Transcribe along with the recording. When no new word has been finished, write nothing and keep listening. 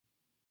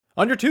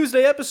On your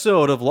Tuesday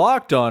episode of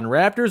Locked On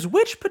Raptors,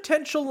 which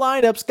potential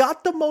lineups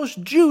got the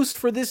most juice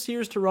for this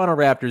year's Toronto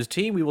Raptors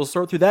team? We will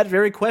sort through that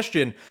very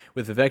question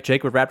with Vivek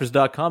Jacob of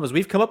Raptors.com as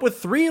we've come up with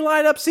 3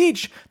 lineups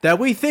each that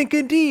we think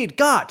indeed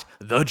got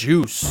the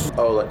juice.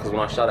 Oh, because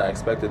when I shot, I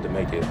expected to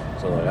make it.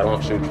 So, I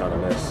don't shoot trying to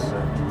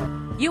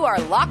miss. You are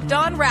Locked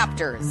On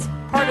Raptors,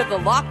 part of the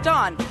Locked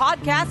On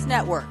Podcast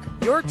Network,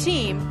 your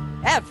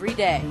team every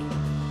day.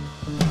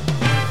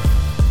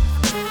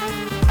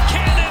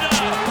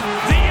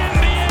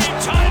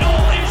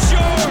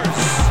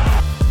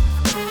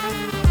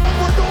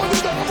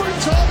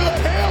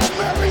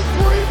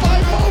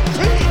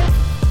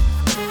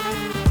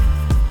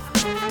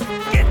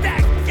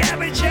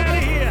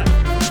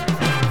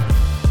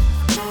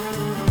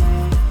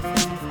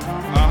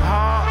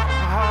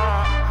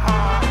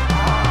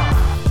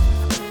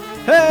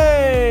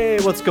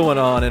 What's going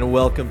on, and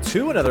welcome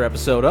to another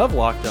episode of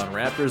Locked On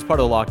Raptors, part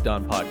of the Locked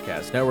On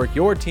Podcast Network,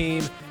 your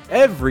team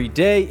every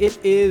day. It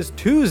is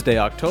Tuesday,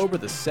 October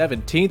the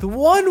 17th,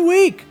 1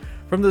 week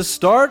from the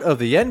start of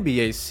the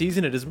NBA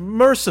season. It is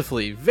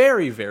mercifully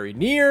very, very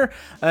near,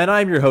 and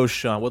I'm your host,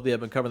 Sean Woodley.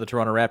 I've been covering the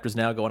Toronto Raptors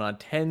now going on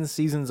 10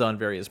 seasons on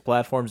various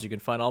platforms. You can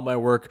find all my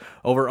work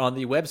over on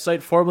the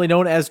website formerly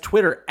known as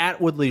Twitter,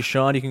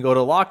 @WoodleySean. You can go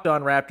to Locked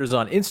On Raptors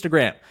on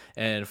Instagram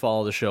and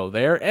follow the show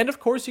there. And of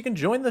course, you can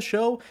join the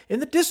show in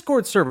the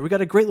Discord server. We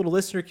got a great little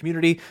listener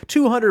community,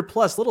 200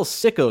 plus little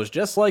sickos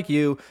just like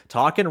you,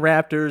 talking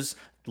Raptors,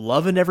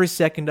 loving every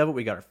second of it.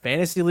 We got our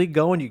fantasy league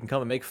going. You can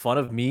come and make fun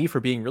of me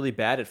for being really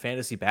bad at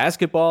fantasy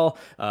basketball.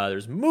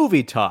 There's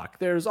movie talk.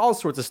 There's all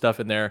sorts of stuff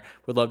in there.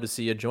 We'd love to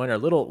see you join our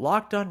little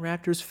Locked On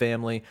Raptors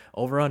family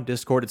over on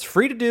Discord. It's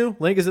free to do.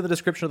 Link is in the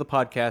description of the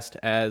podcast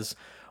as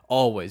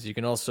always. You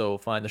can also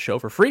find the show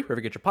for free wherever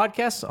you get your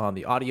podcasts, on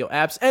the audio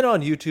apps, and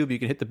on YouTube. You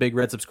can hit the big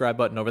red subscribe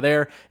button over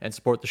there and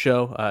support the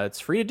show. It's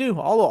free to do,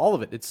 all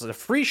of it. It's a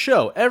free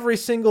show. Every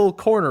single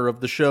corner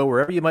of the show,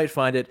 wherever you might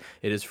find it,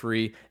 it is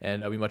free,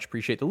 and we much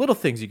appreciate the little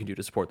things you can do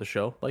to support the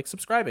show, like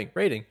subscribing,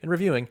 rating, and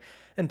reviewing,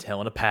 and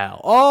telling a pal.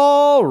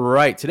 All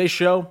right, today's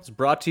show is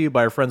brought to you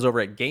by our friends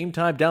over at Game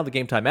Time. Download the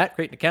Game Time app,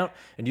 create an account,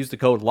 and use the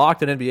code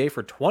LOCKEDONNBA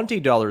for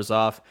 $20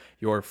 off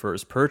your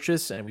first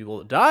purchase. And we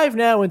will dive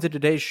now into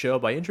today's show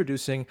by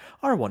introducing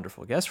our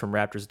wonderful guest from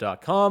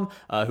Raptors.com,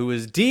 who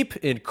is deep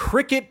in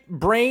cricket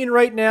brain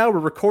right now. We're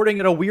recording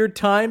at a weird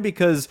time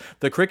because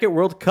the Cricket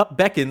World Cup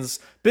beckons.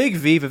 Big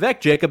V,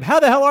 Vivek Jacob, how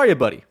the hell are you,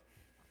 buddy?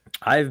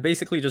 I've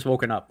basically just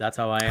woken up. That's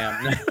how I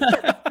am.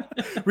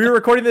 We were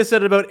recording this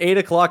at about 8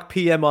 o'clock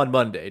p.m. on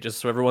Monday, just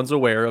so everyone's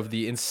aware of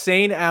the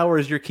insane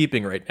hours you're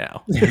keeping right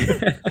now.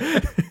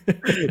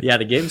 Yeah,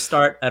 the games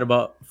start at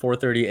about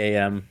 4:30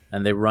 a.m.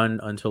 and they run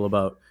until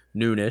about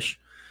noonish.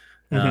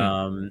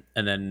 And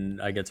then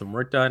I get some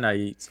work done, I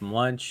eat some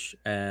lunch,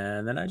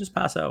 and then I just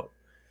pass out.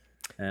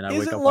 And I Is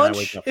wake it up lunch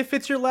when I wake up. if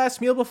it's your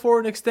last meal before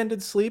an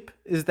extended sleep?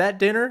 Is that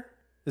dinner?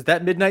 Is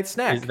that midnight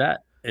snack? Is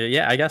that?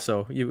 Yeah, I guess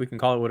so. We can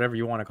call it whatever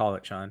you want to call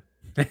it, Sean.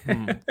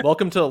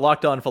 Welcome to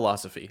Locked On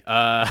Philosophy.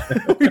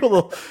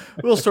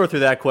 We'll sort through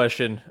that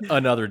question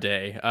another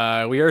day.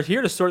 We are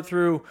here to sort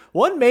through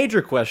one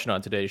major question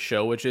on today's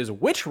show, which is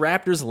which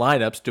Raptors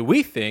lineups do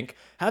we think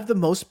have the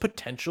most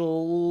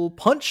potential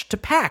punch to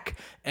pack?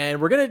 And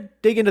we're going to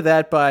dig into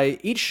that by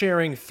each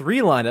sharing 3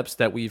 lineups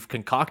that we've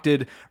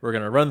concocted. We're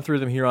going to run through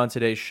them here on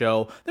today's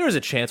show. There is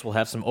a chance we'll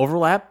have some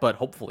overlap, but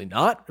hopefully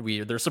not.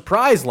 They're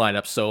surprise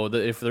lineups, so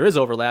if there is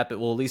overlap, it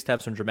will at least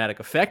have some dramatic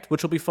effect,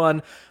 which will be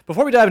fun.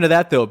 Before we dive into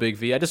that, though, Big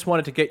V, I just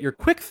wanted to get your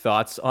quick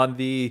thoughts on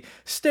the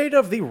state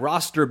of the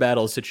roster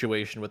battle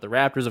situation with the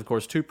Raptors. Of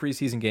course, 2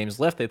 preseason games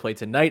left. They play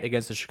tonight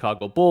against the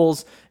Chicago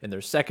Bulls in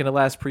their second to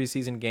last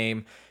preseason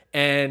game.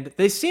 And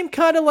they seem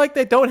kind of like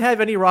they don't have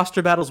any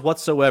roster battles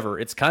whatsoever.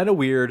 It's kind of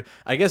weird.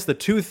 I guess the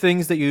 2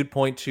 things that you'd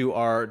point to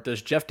are,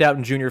 does Jeff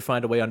Doughton Jr.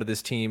 find a way onto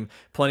this team?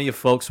 Plenty of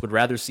folks would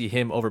rather see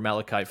him over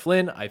Malachi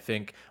Flynn. I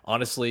think,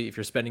 honestly, if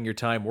you're spending your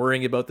time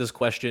worrying about this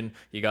question,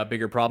 you got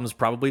bigger problems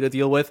probably to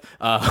deal with.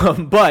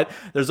 But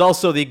there's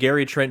also the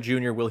Gary Trent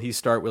Jr. will he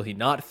start, will he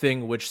not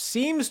thing, which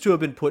seems to have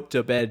been put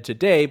to bed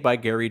today by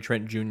Gary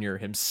Trent Jr.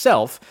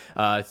 himself.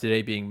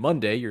 Today being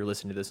Monday. You're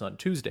listening to this on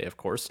Tuesday, of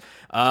course.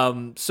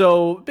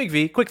 So, Big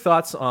V, quick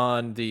thoughts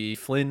on the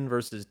Flynn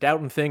versus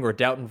Doughton thing, or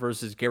Doughton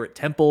versus Garrett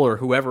Temple, or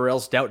whoever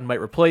else Doughton might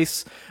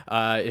replace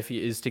if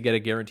he is to get a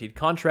guaranteed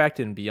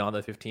contract and be on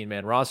the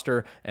 15-man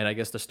roster, and I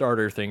guess the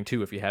starter thing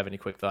too, if you have any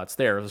quick thoughts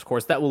there. Of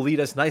course, that will lead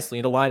us nicely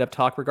into lineup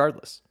talk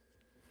regardless.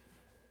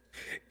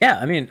 Yeah,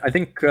 I mean, I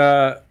think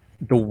the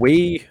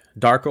way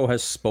Darko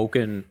has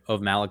spoken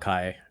of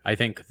Malachi, I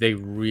think they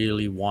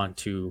really want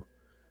to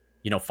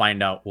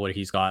find out what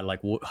he's got.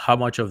 Like, how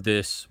much of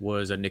this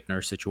was a Nick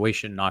Nurse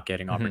situation, not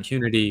getting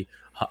opportunity.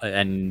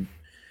 And,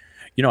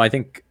 I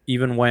think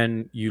even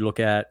when you look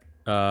at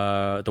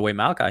the way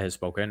Malachi has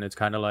spoken, it's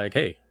kind of like,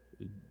 hey,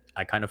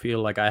 I kind of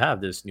feel like I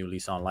have this new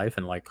lease on life,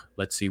 and like,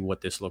 let's see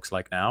what this looks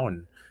like now,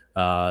 and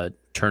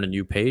turn a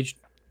new page,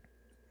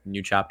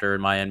 new chapter in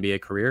my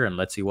NBA career, and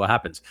let's see what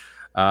happens.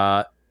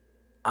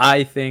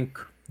 I think,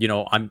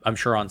 I'm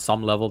sure on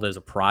some level there's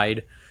a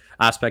pride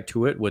aspect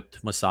to it with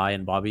Masai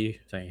and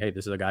Bobby saying, hey,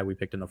 this is a guy we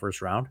picked in the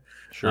first round.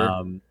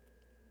 Sure.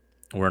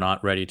 We're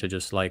not ready to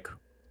just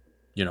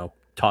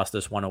toss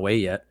this one away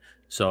yet.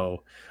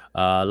 So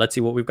let's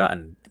see what we've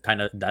gotten.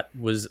 Kind of that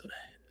was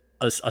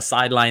a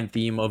sideline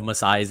theme of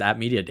Masai's at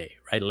media day,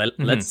 right?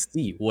 Let's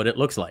see what it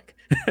looks like.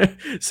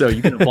 So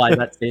you can apply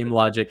that same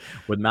logic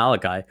with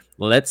Malachi.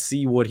 Let's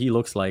see what he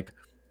looks like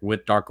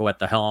with Darko at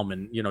the helm.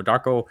 And,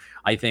 Darko,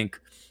 I think,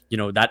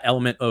 that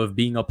element of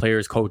being a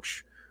player's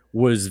coach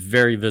was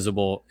very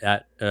visible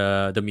at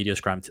the media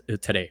scrum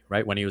today,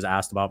 right? When he was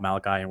asked about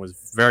Malachi and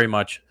was very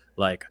much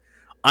like,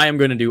 I am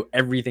going to do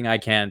everything I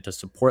can to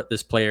support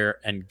this player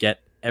and get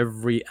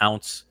every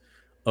ounce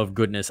of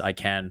goodness I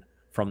can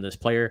from this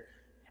player.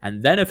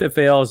 And then if it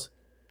fails,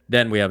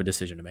 then we have a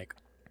decision to make.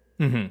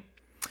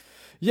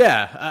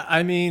 Yeah,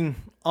 I mean,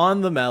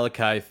 on the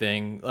Malachi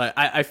thing,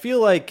 I feel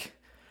like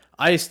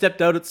I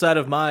stepped outside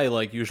of my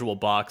usual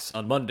box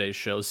on Monday's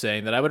show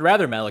saying that I would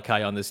rather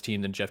Malachi on this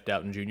team than Jeff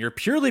Doughton Jr.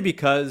 purely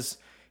because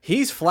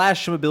he's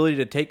flashed some ability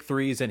to take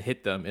threes and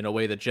hit them in a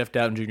way that Jeff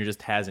Doughton Jr.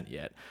 just hasn't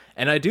yet.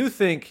 And I do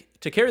think,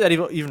 to carry that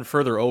even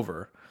further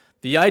over,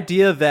 the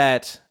idea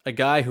that a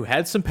guy who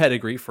had some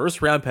pedigree,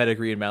 first round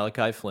pedigree in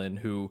Malachi Flynn,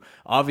 who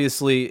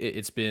obviously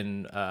it's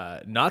been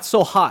not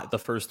so hot the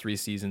first 3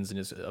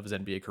 seasons of his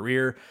NBA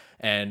career,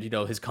 and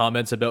his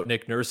comments about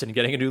Nick Nurse and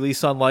getting a new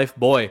lease on life,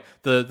 boy,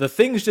 the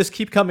things just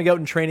keep coming out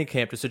in training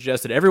camp to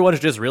suggest that everyone's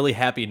just really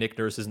happy Nick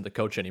Nurse isn't the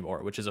coach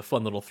anymore, which is a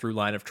fun little through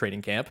line of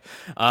training camp.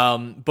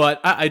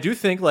 But I do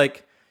think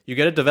you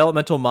get a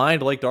developmental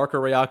mind like Darko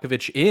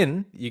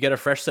Rajakovic you get a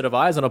fresh set of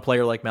eyes on a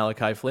player like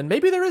Malachi Flynn.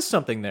 Maybe there is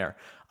something there.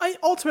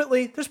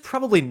 Ultimately, there's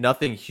probably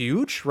nothing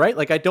huge, right?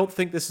 I don't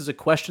think this is a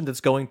question that's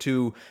going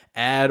to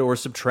add or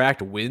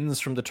subtract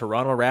wins from the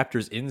Toronto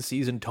Raptors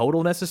in-season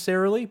total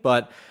necessarily,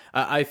 but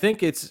I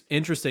think it's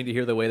interesting to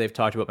hear the way they've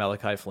talked about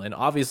Malachi Flynn.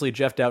 Obviously,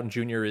 Jeff Doughton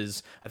Jr.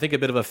 is, I think, a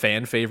bit of a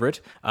fan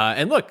favorite.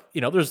 And look,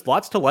 there's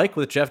lots to like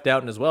with Jeff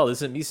Doughton as well. This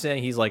isn't me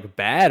saying he's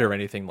bad or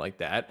anything like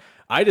that.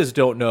 I just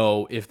don't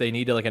know if they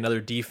need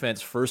another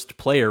defense first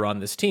player on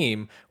this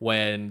team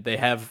when they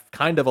have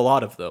kind of a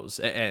lot of those.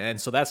 And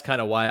so that's kind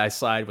of why I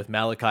side with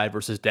Malachi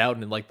versus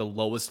Doughton in the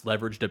lowest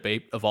leverage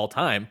debate of all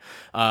time.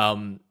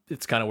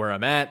 It's kind of where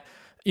I'm at.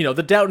 The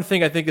Doughton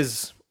thing I think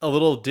is a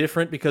little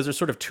different because there's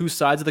sort of 2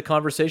 sides of the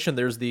conversation.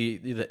 There's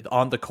the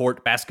on the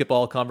court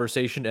basketball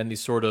conversation and the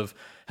sort of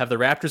have the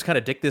Raptors kind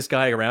of dick this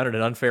guy around in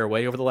an unfair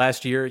way over the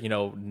last year,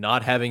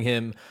 not having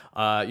him,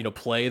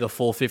 play the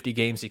full 50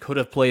 games he could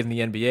have played in the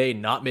NBA,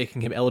 not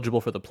making him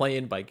eligible for the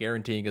play-in by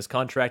guaranteeing his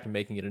contract and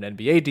making it an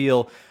NBA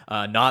deal,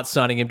 not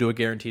signing him to a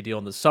guaranteed deal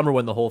in the summer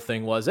when the whole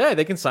thing was, hey,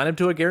 they can sign him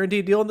to a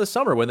guaranteed deal in the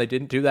summer when they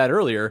didn't do that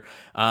earlier.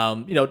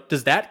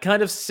 Does that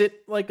kind of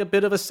sit like a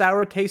bit of a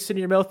sour taste in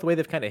your mouth, the way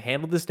they've kind of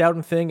handled this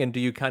Doughton thing? And do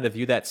you kind of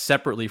view that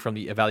separately from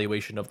the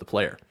evaluation of the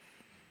player?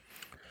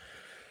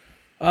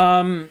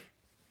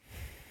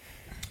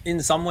 In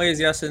some ways,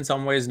 yes. In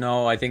some ways,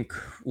 no. I think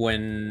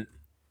when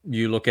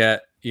you look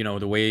at,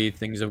 the way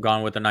things have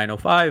gone with the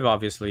 905,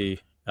 obviously,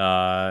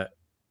 that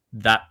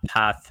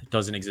path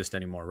doesn't exist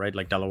anymore, right?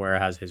 Delaware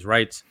has his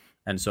rights.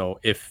 And so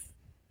if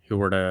he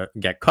were to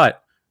get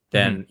cut,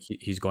 then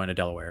he's going to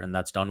Delaware and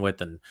that's done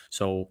with. And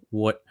so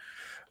what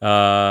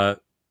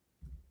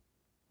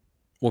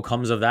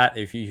comes of that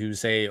if you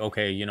say,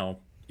 okay,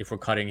 if we're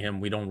cutting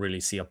him, we don't really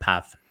see a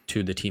path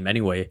to the team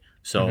anyway.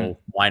 So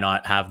why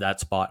not have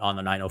that spot on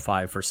the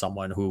 905 for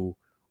someone who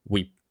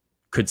we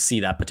could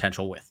see that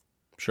potential with?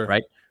 Sure.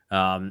 Right.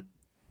 The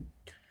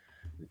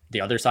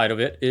other side of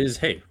it is,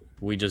 hey,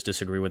 we just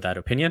disagree with that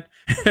opinion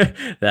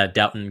that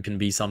Doughton can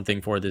be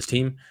something for this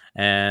team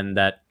and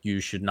that you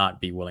should not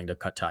be willing to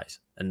cut ties.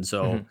 And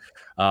so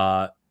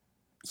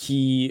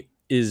he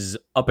is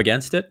up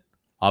against it.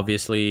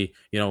 Obviously,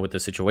 with the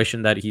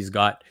situation that he's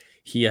got,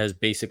 he has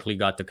basically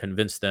got to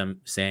convince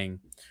them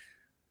saying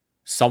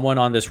someone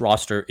on this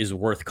roster is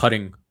worth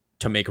cutting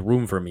to make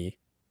room for me.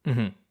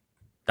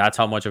 That's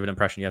how much of an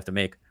impression you have to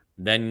make.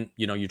 Then,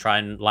 you try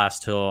and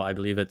last till, I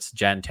believe it's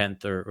Jan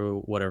 10th or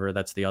whatever.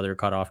 That's the other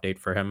cutoff date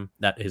for him,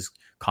 that his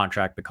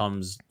contract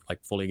becomes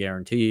fully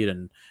guaranteed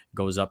and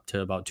goes up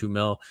to about $2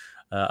 million,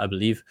 I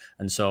believe.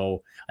 And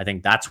so I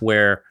think that's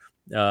where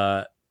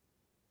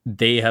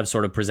they have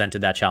sort of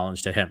presented that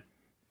challenge to him.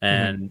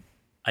 And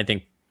I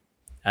think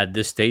at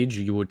this stage,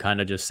 you would kind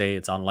of just say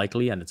it's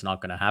unlikely and it's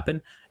not going to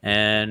happen.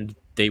 And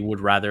they would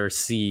rather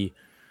see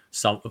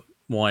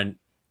someone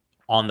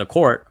on the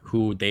court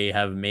who they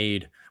have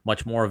made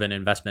much more of an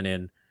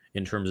investment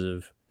in terms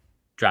of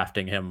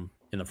drafting him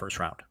in the first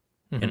round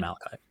in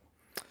Malachi.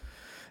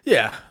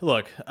 Yeah,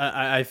 look,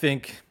 I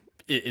think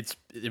it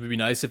would be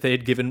nice if they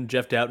had given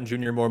Jeff Doughton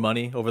Jr. more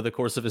money over the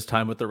course of his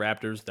time with the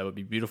Raptors. That would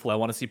be beautiful. I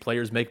want to see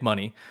players make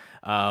money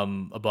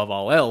above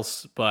all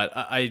else. But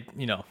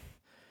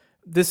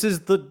this is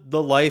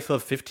the life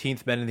of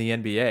 15th men in the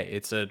NBA.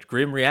 It's a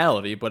grim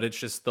reality, but it's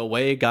just the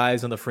way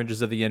guys on the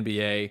fringes of the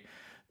NBA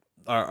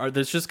are.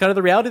 That's just kind of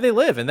the reality they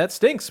live, and that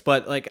stinks.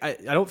 But I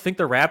don't think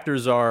the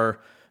Raptors are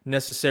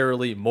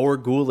necessarily more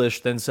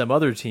ghoulish than some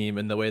other team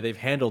in the way they've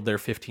handled their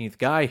 15th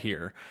guy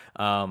here.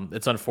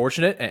 It's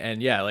unfortunate,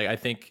 and yeah, like I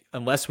think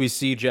unless we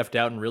see Jeff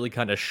Doughton really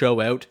kind of show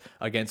out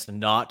against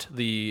not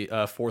the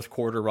fourth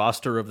quarter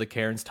roster of the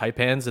Cairns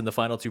Taipans in the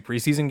final 2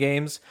 preseason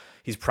games,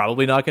 he's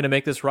probably not going to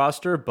make this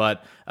roster.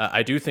 But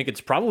I do think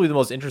it's probably the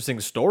most interesting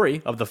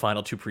story of the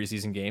final 2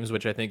 preseason games,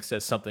 which I think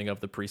says something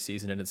of the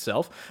preseason in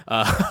itself.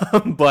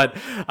 But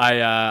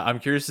I'm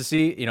curious to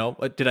see,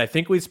 did I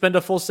think we'd spend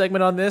a full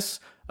segment on this?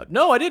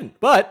 No, I didn't.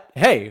 But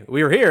hey,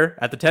 we were here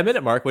at the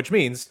 10-minute mark, which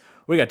means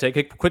we got to take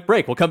a quick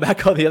break. We'll come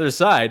back on the other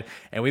side,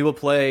 and we will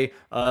play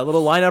a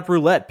little lineup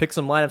roulette, pick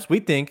some lineups we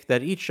think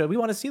that each we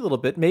want to see a little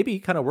bit, maybe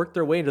kind of work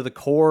their way into the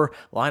core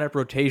lineup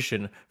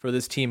rotation for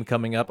this team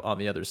coming up on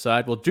the other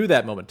side. We'll do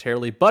that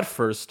momentarily. But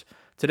first,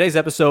 today's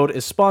episode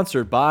is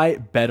sponsored by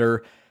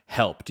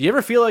BetterHelp. Do you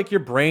ever feel like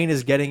your brain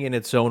is getting in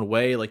its own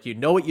way? Like you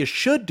know what you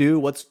should do,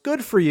 what's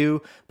good for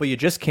you, but you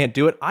just can't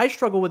do it? I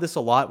struggle with this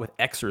a lot with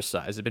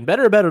exercise. I've been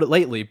better about it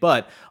lately,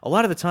 but a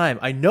lot of the time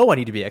I know I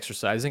need to be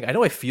exercising. I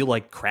know I feel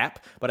like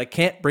crap, but I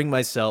can't bring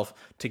myself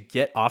to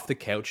get off the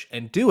couch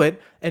and do it.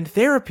 And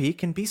therapy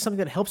can be something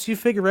that helps you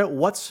figure out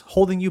what's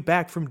holding you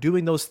back from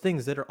doing those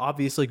things that are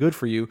obviously good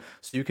for you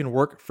so you can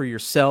work for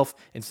yourself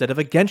instead of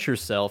against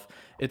yourself.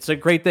 It's a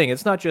great thing.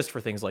 It's not just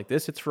for things like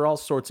this. It's for all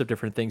sorts of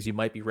different things you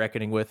might be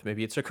reckoning with.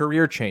 Maybe it's a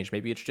career change.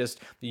 Maybe it's just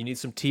you need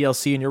some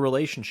TLC in your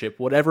relationship.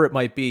 Whatever it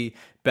might be,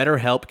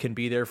 BetterHelp can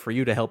be there for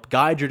you to help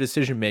guide your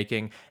decision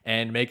making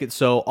and make it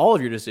so all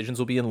of your decisions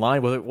will be in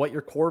line with what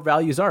your core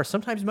values are.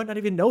 Sometimes you might not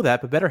even know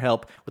that, but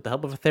BetterHelp, with the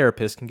help of a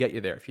therapist, can get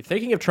you there. If you're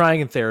thinking of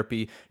trying in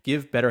therapy,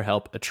 give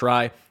BetterHelp a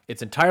try.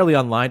 It's entirely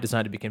online,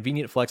 designed to be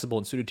convenient, flexible,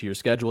 and suited to your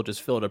schedule.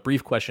 Just fill out a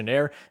brief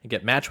questionnaire and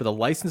get matched with a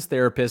licensed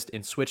therapist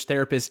and switch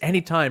therapists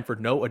anytime for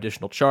no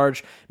additional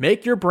charge.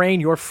 Make your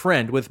brain your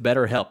friend with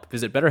BetterHelp.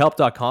 Visit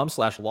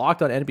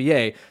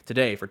BetterHelp.com/LockedOnNBA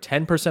today for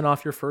 10%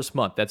 off your first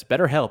month. That's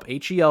BetterHelp,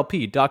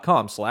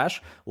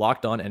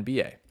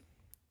 HELP.com/LockedOnNBA.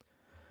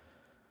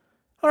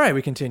 All right,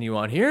 we continue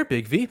on here.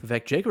 Big V,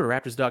 Vivek Jacob at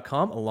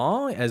Raptors.com,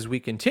 along as we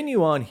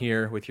continue on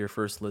here with your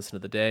first listen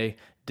of the day,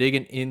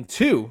 digging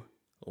into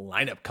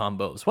lineup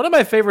combos. One of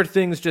my favorite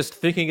things just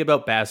thinking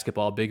about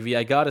basketball, Big V,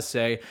 I gotta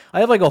say, I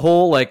have like a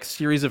whole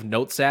series of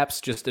notes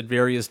apps just at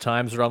various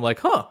times where I'm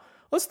like,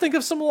 let's think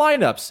of some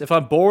lineups. If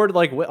I'm bored,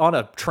 like on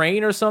a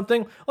train or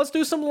something, let's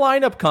do some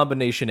lineup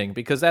combinationing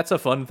because that's a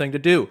fun thing to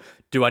do.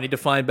 Do I need to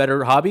find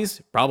better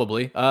hobbies?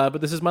 Probably,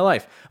 but this is my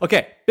life.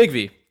 Okay, Big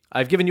V,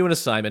 I've given you an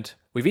assignment.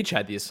 We've each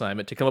had the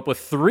assignment to come up with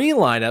 3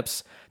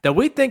 lineups that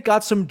we think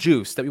got some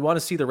juice, that we want to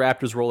see the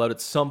Raptors roll out at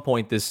some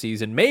point this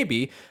season.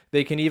 Maybe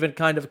they can even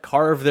kind of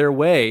carve their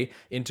way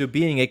into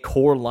being a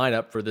core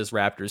lineup for this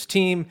Raptors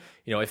team.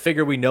 I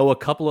figure we know a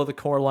couple of the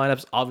core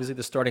lineups. Obviously,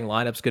 the starting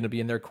lineup's going to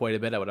be in there quite a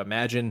bit. I would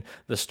imagine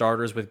the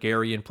starters with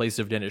Gary in place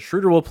of Dennis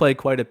Schroeder will play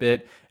quite a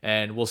bit,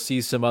 and we'll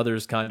see some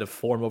others kind of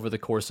form over the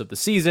course of the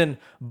season.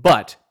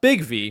 But,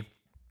 Big V,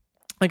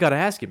 I got to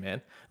ask you,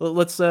 man.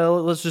 Let's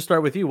just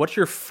start with you. What's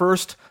your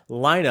first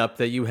lineup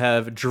that you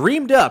have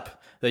dreamed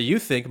up that you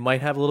think might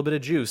have a little bit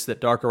of juice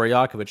that Darko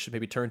Rajakovic should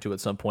maybe turn to at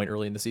some point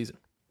early in the season?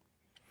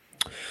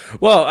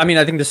 Well, I mean,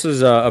 I think this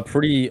is a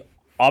pretty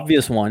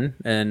obvious one,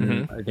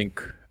 and I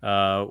think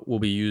will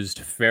be used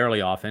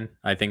fairly often.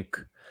 I think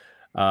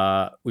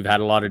we've had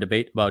a lot of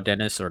debate about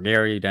Dennis or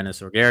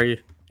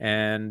Gary,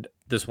 and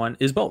this one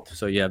is both.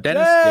 So you have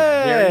Dennis, you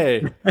have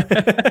Gary.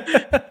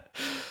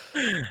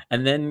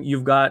 And then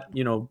you've got,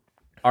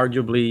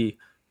 arguably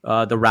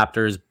the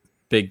Raptors'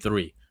 big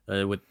 3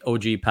 with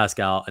OG,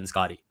 Pascal, and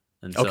Scotty.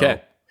 And so,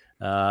 okay.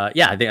 I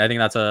think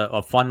that's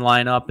a fun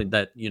lineup, and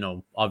that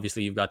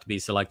obviously you've got to be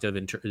selective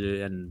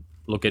and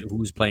look at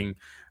who's playing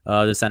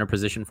the center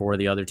position for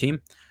the other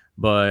team.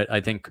 But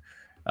I think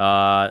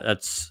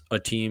that's a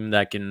team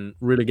that can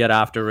really get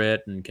after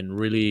it and can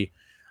really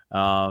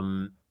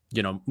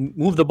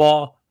move the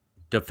ball,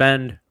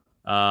 defend,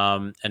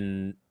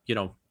 and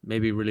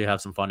maybe really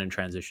have some fun in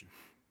transition.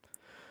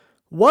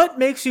 What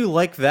makes you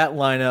like that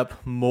lineup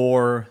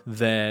more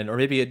than, or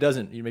maybe it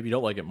doesn't, maybe you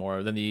don't like it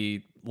more than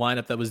the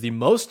lineup that was the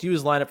most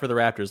used lineup for the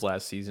Raptors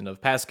last season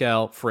of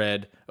Pascal,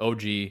 Fred,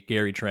 OG,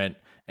 Gary Trent,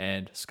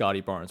 and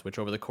Scotty Barnes, which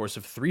over the course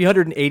of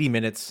 380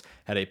 minutes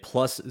had a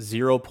plus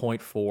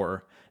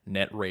 0.4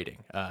 net rating.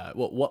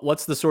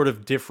 What's the sort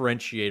of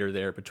differentiator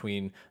there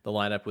between the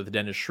lineup with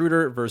Dennis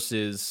Schroeder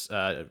versus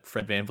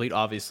Fred VanVleet?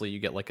 Obviously, you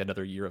get like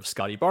another year of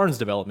Scotty Barnes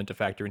development to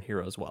factor in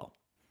here as well.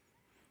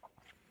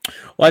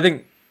 Well, I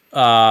think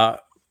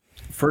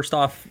first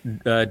off,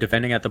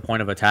 defending at the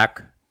point of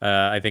attack,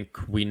 I think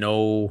we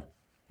know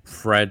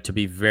Fred to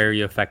be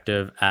very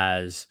effective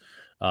as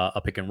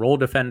a pick and roll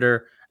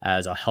defender,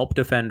 as a help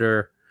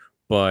defender.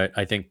 But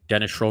I think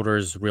Dennis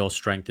Schroeder's real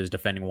strength is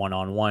defending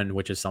one-on-one,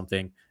 which is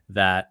something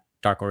that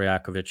Darko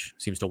Rajakovic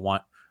seems to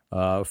want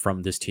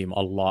from this team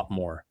a lot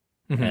more.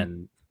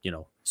 And,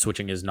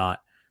 switching is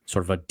not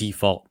sort of a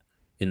default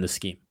in the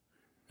scheme.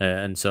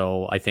 And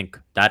so I think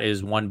that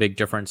is one big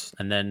difference.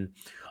 And then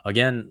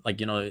again,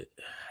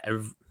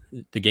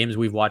 the games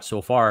we've watched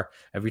so far,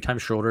 every time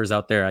Schroeder is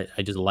out there,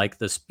 I just like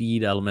the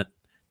speed element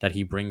that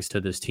he brings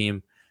to this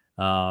team.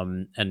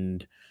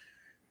 And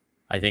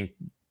I think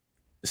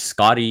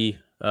Scotty,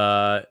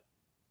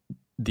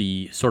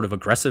 the sort of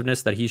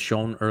aggressiveness that he's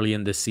shown early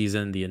in this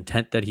season, the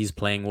intent that he's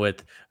playing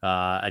with,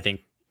 I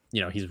think,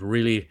 he's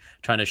really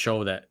trying to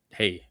show that,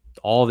 hey,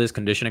 all this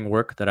conditioning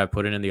work that I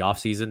put in the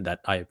offseason that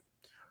I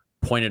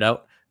pointed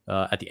out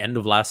at the end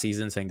of last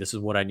season, saying this is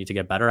what I need to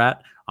get better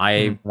at.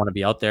 I want to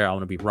be out there. I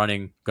want to be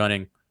running,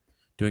 gunning,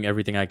 doing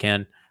everything I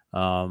can.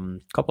 A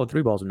couple of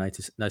 3 balls are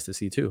nice to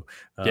see too.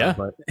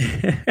 But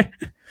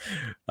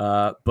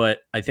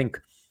I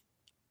think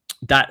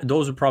that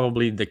those are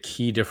probably the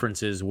key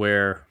differences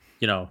where,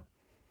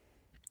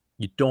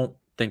 you don't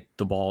think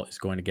the ball is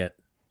going to get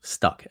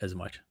stuck as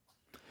much.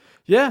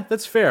 Yeah,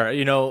 that's fair.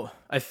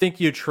 I think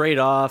you trade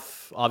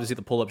off obviously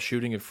the pull-up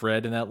shooting of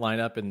Fred in that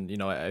lineup, and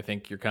I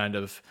think you're kind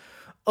of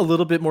a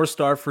little bit more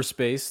starved for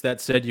space. That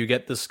said, you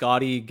get the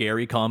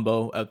Scotty-Gary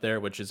combo out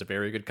there, which is a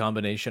very good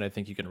combination. I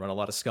think you can run a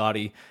lot of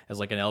Scotty as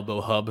like an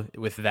elbow hub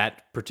with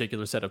that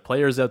particular set of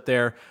players out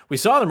there. We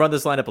saw them run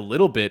this lineup a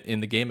little bit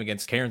in the game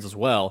against Cairns as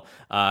well.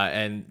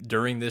 And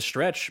during this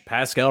stretch,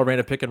 Pascal ran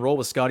a pick and roll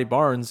with Scotty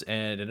Barnes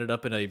and ended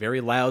up in a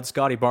very loud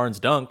Scotty Barnes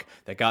dunk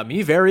that got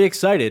me very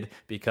excited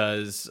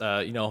because,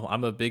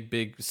 I'm a big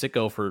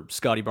sicko for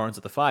Scotty Barnes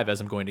at the 5, as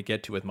I'm going to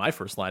get to with my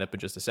first lineup in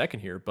just a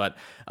second here. But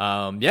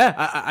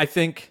I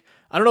think,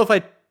 I don't know if I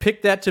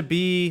picked that to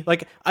be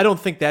like, I don't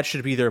think that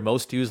should be their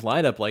most used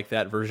lineup like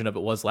that version of it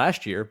was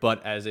last year,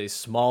 but as a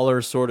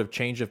smaller sort of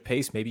change of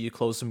pace, maybe you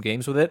close some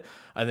games with it.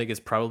 I think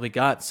it's probably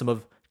got some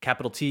of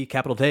capital T,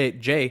 capital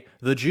J,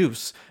 the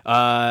juice.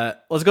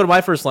 Let's go to my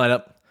first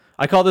lineup.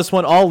 I call this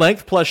one all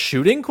length plus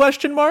shooting ? It's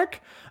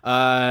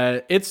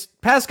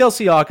Pascal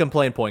Siakam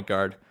playing point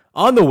guard.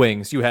 On the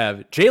wings, you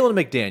have Jalen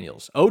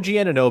McDaniels, OG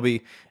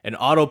Anunoby, and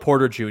Otto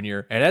Porter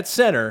Jr. And at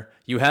center,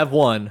 you have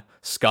one,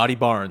 Scotty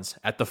Barnes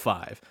at the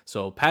 5.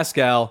 So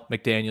Pascal,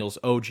 McDaniels,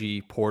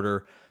 OG,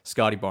 Porter,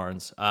 Scotty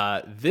Barnes.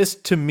 This,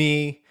 to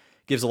me,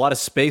 gives a lot of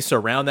space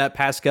around that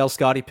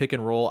Pascal-Scotty pick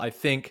and roll. I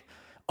think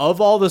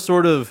of all the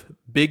sort of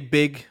big,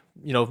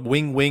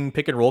 wing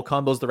pick and roll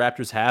combos the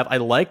Raptors have, I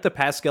like the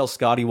Pascal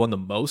Scotty one the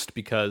most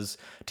because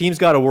teams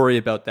got to worry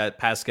about that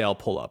Pascal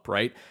pull up,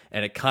 right?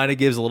 And it kind of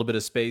gives a little bit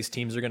of space.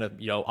 Teams are going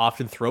to,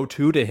 often throw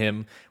 2 to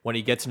him when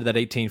he gets into that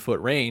 18-foot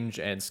range,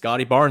 and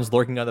Scotty Barnes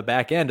lurking on the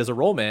back end as a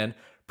roll man.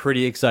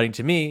 Pretty exciting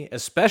to me,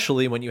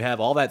 especially when you have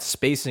all that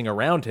spacing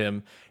around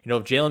him.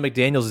 If Jalen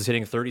McDaniels is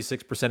hitting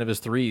 36% of his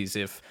threes,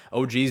 if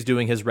OG's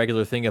doing his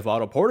regular thing, if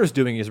Otto Porter's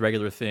doing his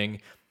regular thing,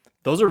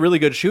 those are really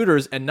good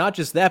shooters. And not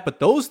just that, but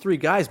those 3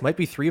 guys might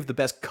be 3 of the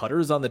best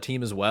cutters on the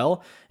team as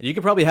well. And you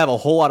could probably have a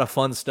whole lot of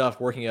fun stuff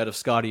working out of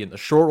Scotty in the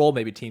short roll.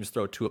 Maybe teams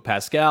throw 2 at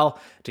Pascal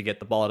to get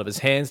the ball out of his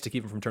hands, to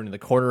keep him from turning the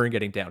corner and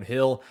getting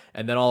downhill.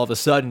 And then all of a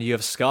sudden you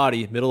have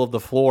Scotty middle of the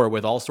floor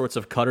with all sorts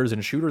of cutters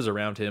and shooters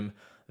around him.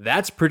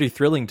 That's pretty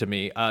thrilling to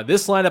me.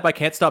 This lineup, I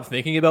can't stop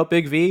thinking about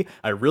Big V.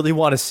 I really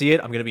want to see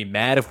it. I'm going to be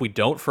mad if we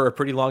don't for a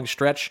pretty long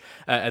stretch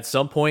at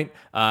some point.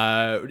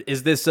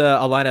 Is this a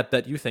lineup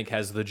that you think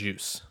has the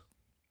juice?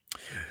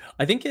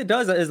 I think it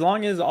does, as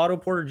long as Otto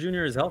Porter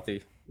Jr. is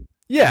healthy.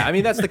 Yeah, I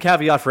mean, that's the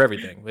caveat for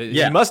everything.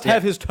 He must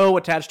have his toe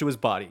attached to his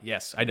body.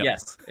 Yes, I know.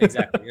 Yes,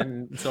 exactly.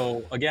 And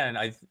so, again,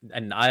 I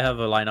have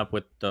a lineup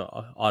with the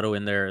Otto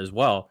in there as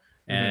well.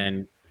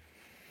 And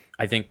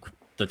I think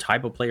the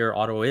type of player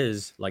Otto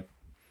is, like,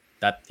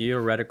 that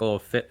theoretical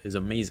fit is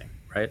amazing,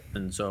 right?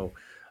 And so,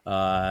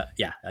 I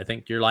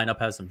think your lineup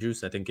has some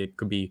juice. I think it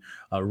could be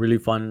a really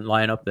fun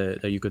lineup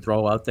that you could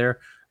throw out there.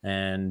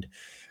 And,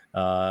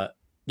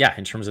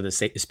 in terms of the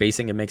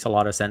spacing, it makes a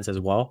lot of sense as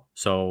well.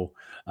 So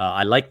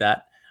I like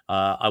that.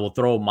 I will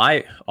throw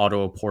my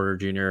Otto Porter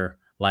Jr.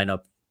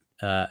 lineup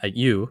at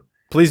you.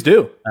 Please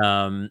do.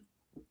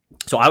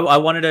 So I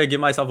wanted to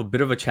give myself a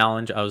bit of a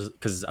challenge.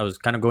 Because I was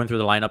kind of going through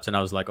the lineups and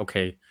I was like,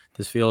 okay,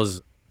 this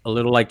feels a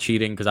little like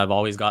cheating because I've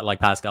always got like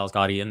Pascal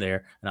Scotty in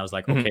there. And I was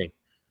like, okay,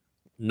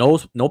 no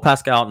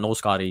Pascal, no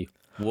Scotty.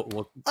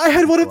 I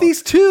had one of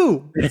these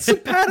too. It's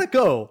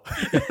simpatico.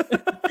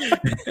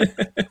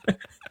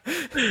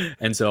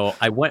 And so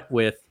I went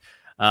with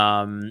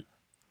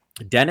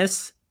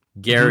Dennis,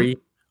 Gary,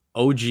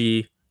 OG,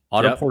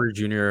 Otto Porter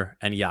Jr.,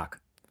 and Yak.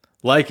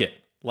 Like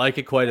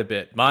it quite a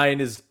bit.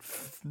 Mine is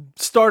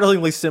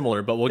startlingly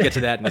similar, but we'll get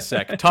to that in a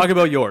sec. Talk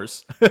about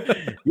yours.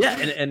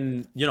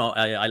 And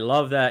I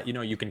love that,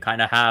 you can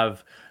kind of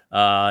have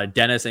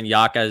Dennis and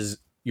Yak as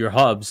your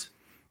hubs.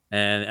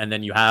 And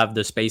then you have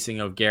the spacing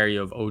of Gary,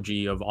 of OG,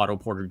 of Otto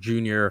Porter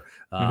Jr.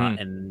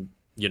 And,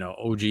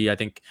 OG, I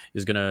think,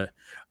 is going to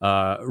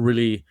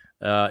really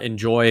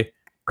enjoy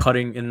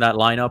cutting in that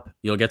lineup.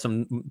 You'll get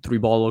some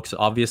 3-ball looks,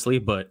 obviously,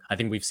 but I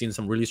think we've seen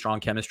some really strong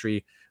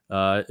chemistry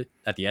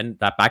at the end,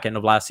 that back end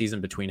of last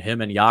season between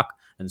him and Yak.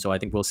 And so I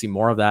think we'll see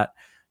more of that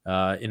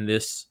in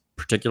this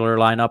particular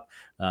lineup.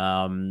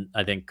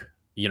 I think,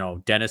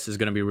 Dennis is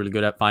going to be really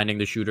good at finding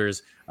the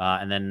shooters.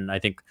 And then I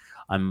think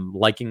I'm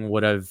liking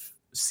what I've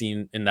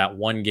seen in that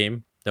one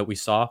game that we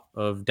saw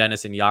of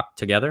Dennis and Yak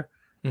together.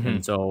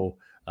 And so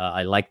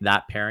I like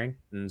that pairing.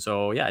 And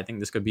so, yeah, I think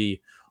this could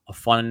be a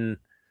fun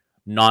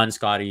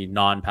non-Scotty,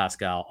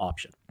 non-Pascal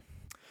option.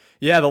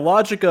 Yeah, the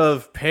logic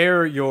of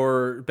pair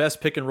your best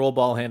pick and roll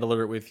ball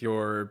handler with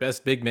your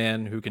best big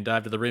man who can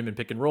dive to the rim and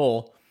pick and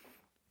roll,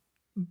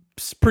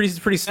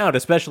 pretty sound,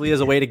 especially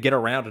as a way to get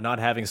around to not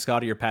having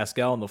Scotty or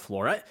Pascal on the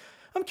floor.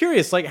 I'm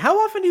curious, like, how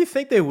often do you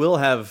think they will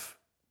have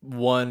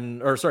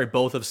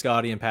both of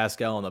Scotty and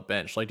Pascal on the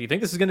bench? Like, do you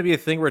think this is going to be a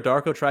thing where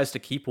Darko tries to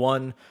keep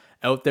one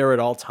out there at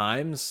all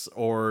times,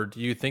 or do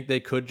you think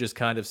they could just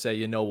kind of say,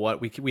 you know what,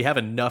 we have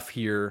enough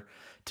here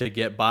to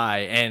get by,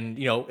 and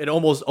it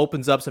almost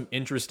opens up some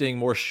interesting,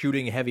 more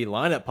shooting heavy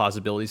lineup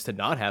possibilities to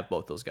not have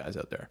both those guys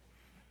out there?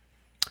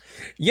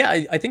 Yeah,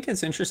 I think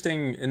it's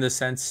interesting in the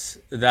sense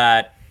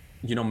that,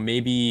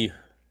 maybe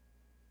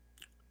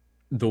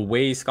the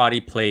way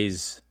Scotty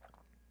plays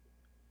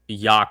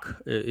Yak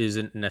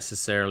isn't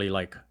necessarily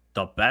like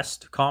the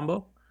best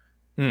combo.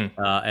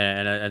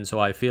 And so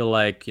I feel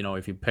like,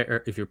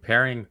 if you're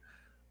pairing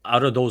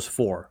out of those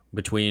four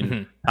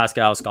between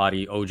Pascal,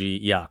 Scotty, OG,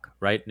 Yak,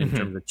 right? In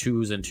terms of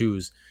twos and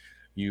twos,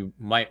 you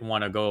might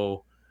want to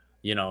go,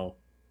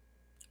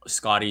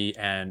 Scotty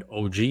and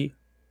OG,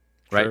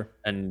 right? Sure.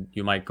 And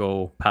you might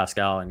go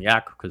Pascal and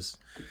Yak, because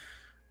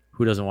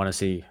who doesn't want to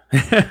see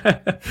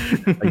a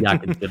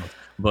Yak and Skittles?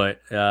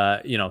 But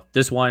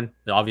this one,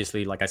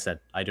 obviously, like I said,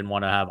 I didn't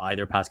want to have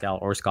either Pascal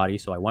or Scotty,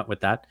 so I went with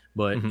that.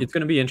 But it's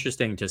going to be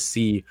interesting to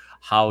see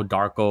how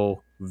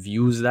Darko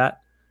views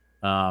that.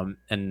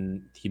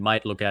 And he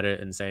might look at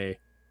it and say,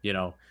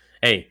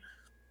 hey,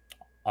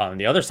 on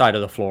the other side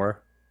of the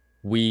floor,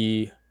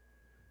 we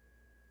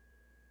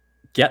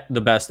get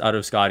the best out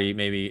of Scotty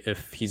maybe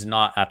if he's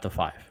not at the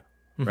 5,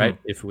 right?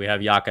 If we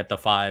have Yak at the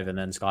 5 and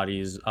then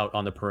Scotty's out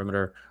on the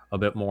perimeter a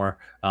bit more,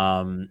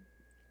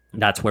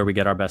 that's where we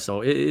get our best.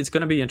 So it's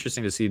going to be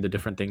interesting to see the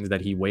different things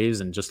that he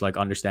weighs, and just like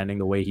understanding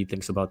the way he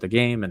thinks about the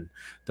game and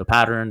the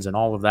patterns and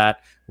all of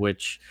that,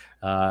 which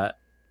we're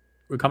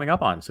coming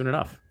up on soon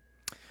enough.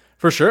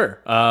 For sure.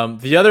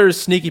 The other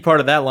sneaky part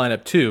of that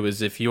lineup, too,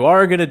 is if you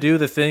are going to do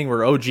the thing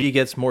where OG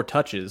gets more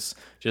touches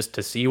just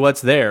to see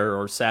what's there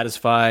or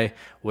satisfy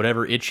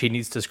whatever itch he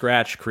needs to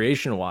scratch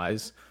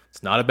creation-wise,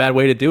 it's not a bad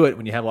way to do it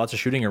when you have lots of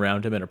shooting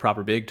around him and a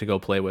proper big to go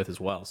play with as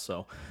well.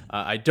 So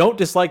I don't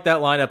dislike that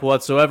lineup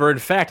whatsoever. In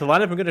fact, the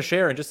lineup I'm going to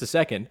share in just a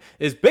second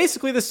is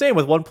basically the same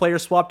with one player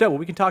swapped out. Well,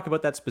 we can talk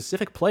about that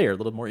specific player a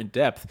little more in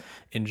depth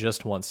in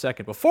just 1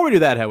 second. Before we do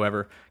that,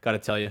 however, got to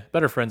tell you,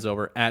 better friends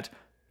over at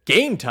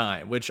Game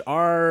Time, which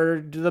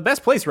are the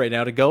best place right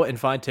now to go and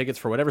find tickets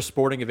for whatever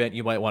sporting event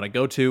you might want to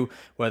go to,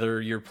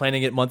 whether you're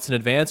planning it months in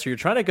advance or you're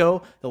trying to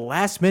go the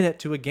last minute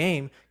to a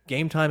game.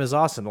 Game Time is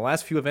awesome. The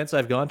last few events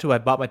I've gone to,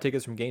 I've bought my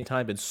tickets from Game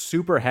Time, been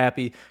super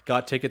happy,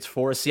 got tickets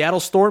for a Seattle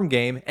Storm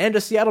game and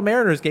a Seattle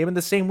Mariners game in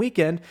the same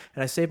weekend,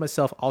 and I saved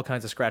myself all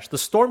kinds of scratch. The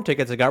Storm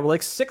tickets I got were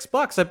like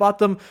 $6. I bought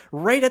them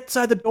right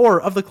outside the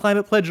door of the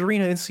Climate Pledge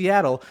Arena in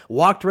Seattle,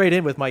 walked right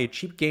in with my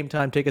cheap Game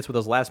Time tickets with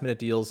those last minute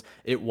deals.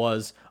 It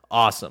was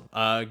awesome.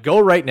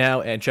 Go right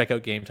now and check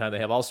out Game Time. They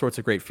have all sorts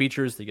of great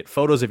features. They get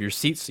photos of your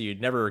seats, so you're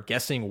never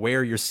guessing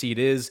where your seat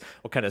is,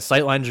 what kind of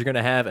sight lines you're going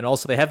to have, and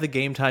also they have the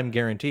Game Time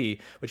guarantee,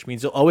 which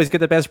means you'll always get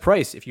the best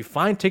price. If you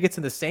find tickets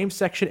in the same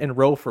section and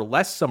row for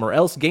less somewhere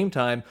else, Game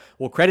Time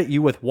will credit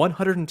you with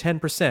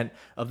 110%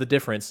 of the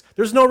difference.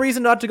 There's no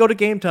reason not to go to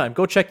Game Time.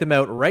 Go check them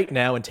out right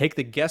now and take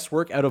the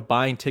guesswork out of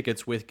buying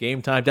tickets with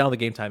Game Time. Download the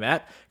Game Time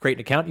app, create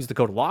an account, use the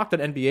code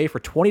LOCKEDONNBA for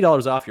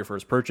 $20 off your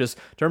first purchase.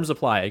 Terms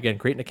apply. Again,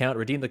 create an account,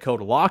 redeem the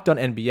code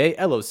LOCKEDONNBA,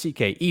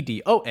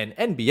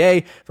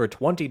 LOCKEDONNBA for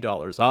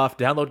 $20 off.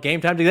 Download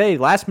Game Time today.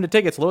 Last minute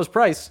tickets, lowest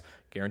price,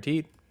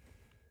 guaranteed.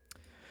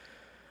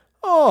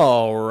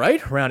 All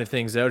right, rounding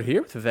things out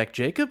here with Vivek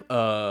Jacob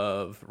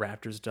of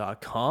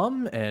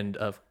Raptors.com and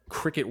of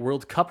Cricket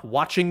World Cup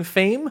watching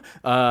fame.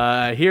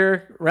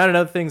 Here, rounding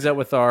out things out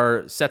with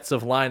our sets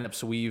of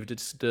lineups we've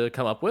just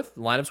come up with.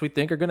 Lineups we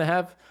think are going to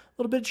have a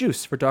little bit of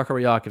juice for Darko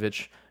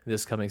Rajakovic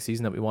this coming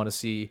season that we want to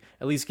see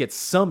at least get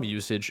some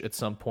usage at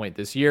some point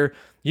this year.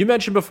 You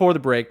mentioned before the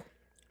break,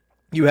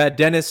 you had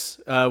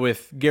Dennis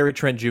with Gary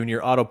Trent Jr.,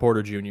 Otto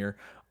Porter Jr.,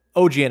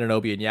 OG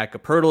Anunoby, and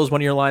Jakob Poeltl as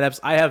one of your lineups.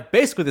 I have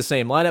basically the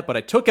same lineup, but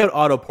I took out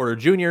Otto Porter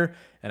Jr.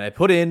 and I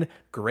put in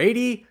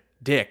Grady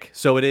Dick.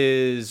 So it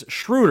is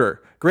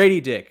Schroeder,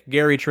 Grady Dick,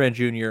 Gary Trent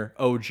Jr.,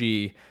 OG,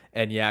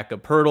 and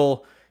Jakob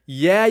Poeltl.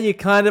 Yeah, you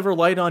kind of are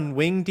light on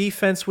wing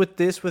defense with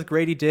this, with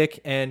Grady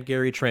Dick and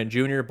Gary Trent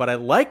Jr., but I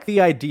like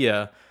the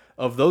idea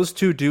of those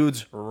two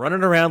dudes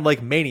running around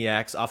like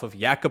maniacs off of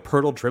Jakob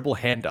Poeltl dribble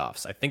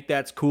handoffs. I think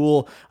that's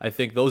cool. I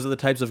think those are the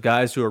types of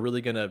guys who are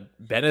really going to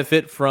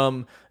benefit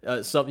from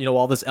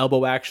all this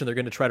elbow action they're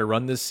going to try to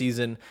run this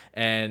season.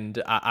 And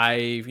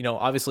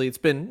obviously it's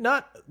been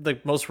not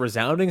the most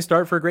resounding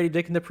start for Grady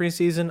Dick in the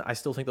preseason. I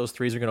still think those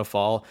threes are going to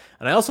fall.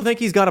 And I also think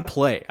he's got to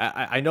play.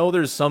 I know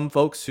there's some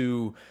folks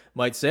who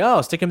might say,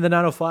 oh, stick him in the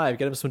 905,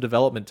 get him some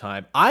development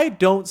time. I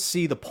don't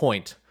see the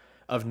point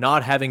of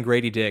not having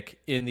Grady Dick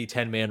in the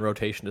 10-man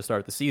rotation to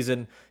start the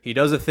season. He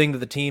does a thing that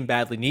the team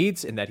badly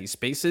needs in that he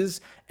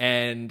spaces,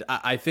 and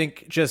I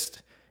think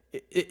just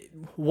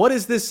what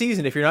is this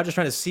season if you're not just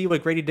trying to see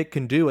what Grady Dick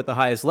can do at the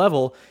highest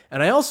level?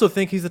 And I also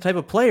think he's the type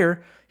of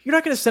player you're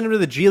not going to send him to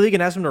the G League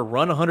and ask him to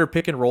run 100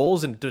 pick and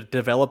rolls and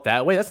develop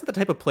that way. That's not the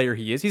type of player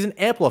he is. He's an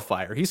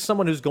amplifier. He's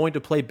someone who's going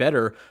to play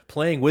better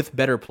playing with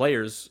better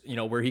players,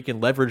 where he can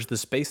leverage the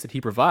space that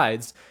he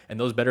provides, and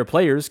those better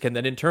players can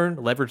then in turn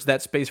leverage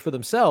that space for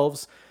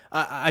themselves.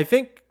 I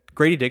think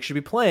Grady Dick should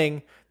be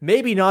playing,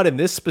 maybe not in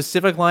this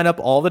specific lineup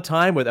all the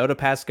time without a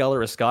Pascal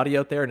or a Scotty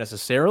out there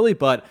necessarily,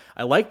 but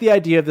I like the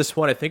idea of this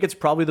one. I think it's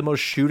probably the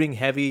most shooting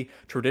heavy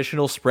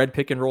traditional spread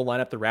pick and roll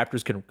lineup the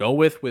Raptors can go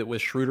with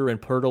Schroeder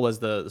and Pirtle as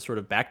the sort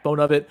of backbone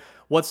of it.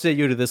 What say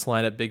you to this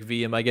lineup, Big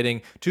V? Am I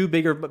getting too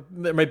big, or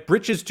are my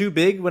britches too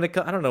big when it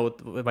comes? I don't know.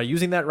 Am I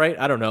using that right?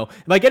 I don't know.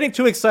 Am I getting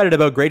too excited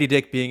about Grady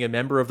Dick being a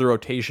member of the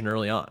rotation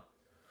early on?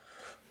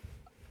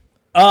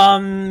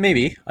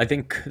 Maybe. I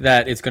think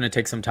that it's going to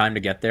take some time to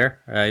get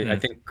there. I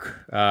think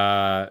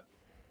the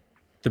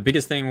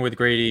biggest thing with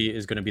Grady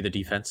is going to be the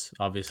defense,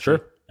 obviously. Sure.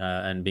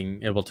 And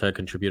being able to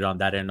contribute on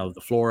that end of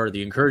the floor.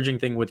 The encouraging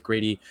thing with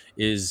Grady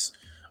is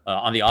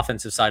on the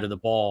offensive side of the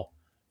ball,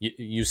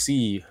 you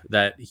see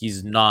that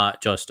he's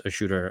not just a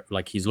shooter.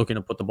 Like, he's looking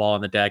to put the ball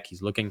on the deck.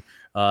 He's looking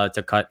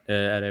to cut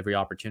at every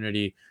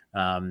opportunity.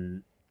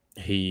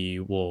 He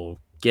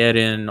will get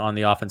in on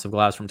the offensive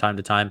glass from time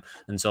to time.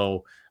 And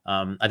so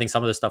I think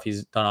some of the stuff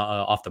he's done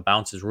off the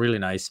bounce is really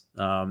nice.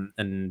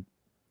 And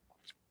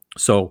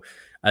so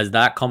as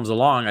that comes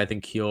along, I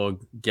think he'll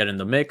get in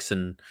the mix,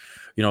 and,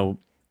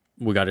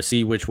 we got to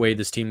see which way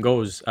this team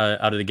goes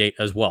out of the gate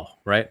as well.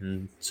 Right.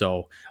 And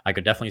so I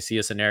could definitely see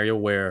a scenario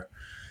where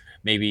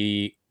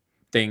maybe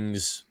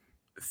things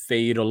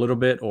fade a little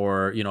bit,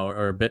 or,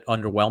 are a bit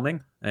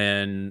underwhelming,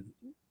 and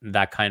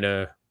that kind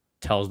of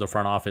tells the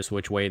front office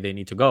which way they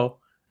need to go.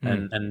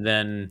 And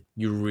then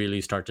you really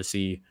start to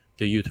see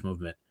the youth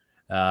movement.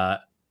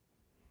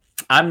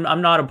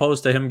 I'm not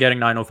opposed to him getting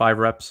 905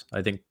 reps.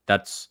 I think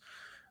that's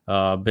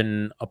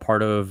been a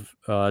part of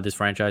this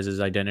franchise's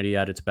identity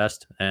at its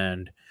best.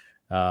 And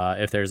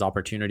if there's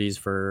opportunities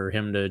for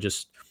him to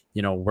just,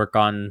 work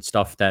on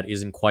stuff that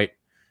isn't quite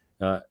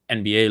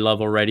NBA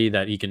level ready,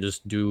 that he can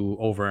just do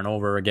over and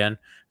over again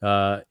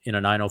in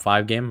a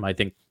 905 game, I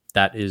think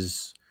that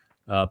is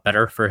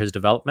better for his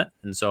development.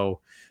 And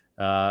so,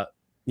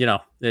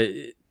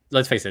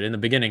 let's face it, in the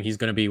beginning, he's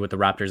going to be with the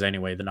Raptors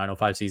anyway. The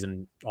 905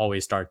 season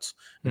always starts,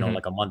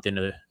 like a month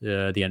into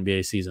the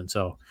NBA season.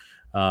 So,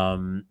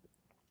 I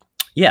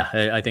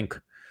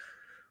think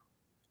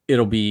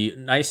it'll be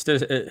nice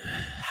to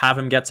have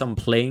him get some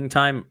playing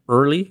time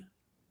early,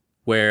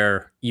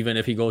 where even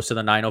if he goes to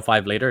the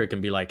 905 later, it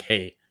can be like,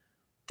 hey,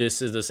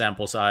 this is the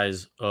sample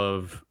size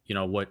of,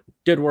 what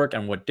did work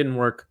and what didn't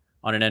work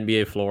on an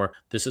NBA floor.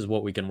 This is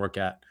what we can work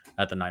at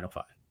the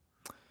 905.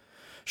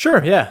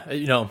 Sure. Yeah.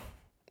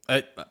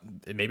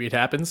 Maybe it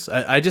happens.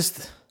 I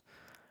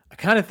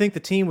kind of think the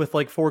team with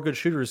like 4 good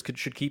shooters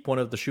should keep one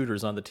of the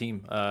shooters on the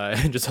team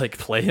and just like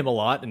play him a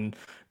lot and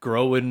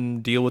grow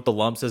and deal with the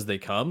lumps as they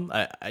come.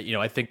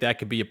 I think that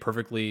could be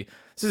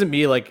this isn't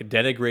me like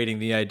denigrating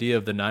the idea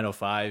of the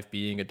 905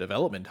 being a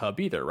development hub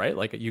either, right?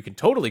 Like, you can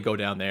totally go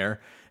down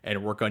there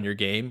and work on your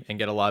game and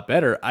get a lot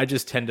better. I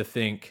just tend to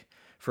think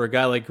for a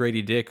guy like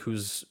Grady Dick,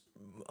 who's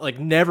like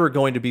never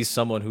going to be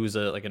someone who's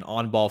like an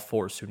on-ball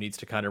force who needs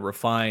to kind of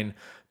refine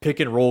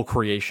pick and roll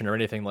creation or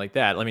anything like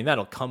that. I mean,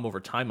 that'll come over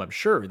time, I'm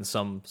sure, in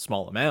some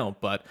small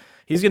amount, but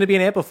he's going to be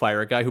an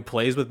amplifier, a guy who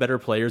plays with better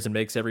players and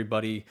makes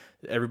everybody's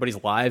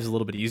lives a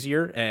little bit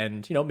easier.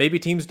 And, maybe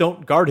teams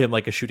don't guard him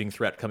like a shooting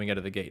threat coming out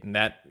of the gate, and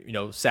that,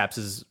 saps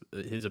his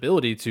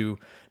ability to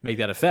make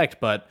that effect.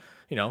 But,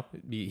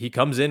 he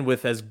comes in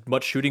with as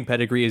much shooting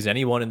pedigree as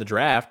anyone in the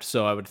draft,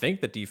 so I would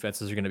think that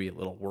defenses are going to be a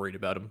little worried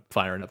about him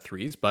firing up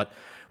threes, but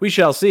we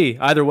shall see.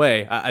 Either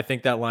way, I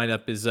think that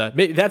lineup is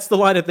maybe that's the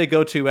lineup they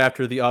go to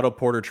after the Otto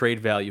Porter trade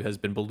value has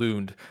been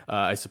ballooned,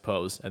 I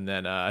suppose, and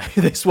then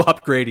they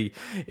swap Grady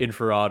in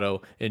for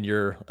Otto in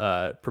your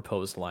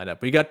proposed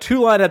lineup. We got 2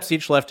 lineups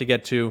each left to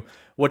get to.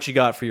 What you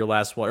got for your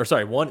last one? Or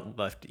sorry, 1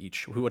 left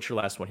each. What's your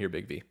last one here,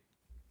 Big V?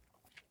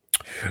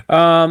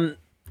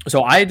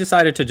 So I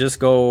decided to just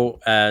go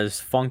as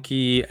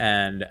funky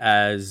and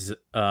as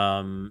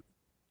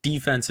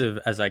defensive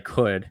as I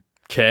could.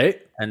 Okay.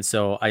 And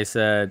so I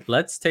said,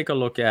 let's take a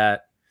look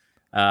at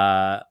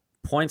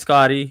Point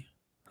Scotty,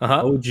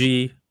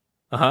 OG,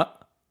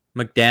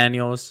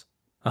 McDaniels,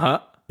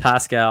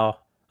 Pascal,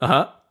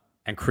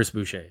 and Chris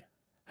Boucher.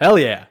 Hell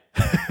yeah.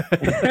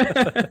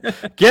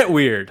 Get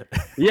weird.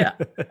 Yeah.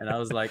 And I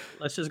was like,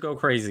 let's just go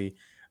crazy.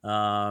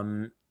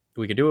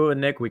 We could do it with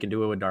Nick. We can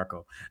do it with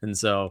Darko. And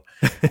so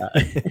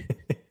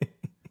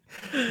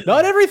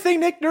not everything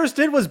Nick Nurse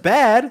did was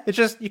bad. It's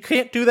just you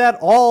can't do that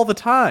all the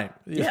time.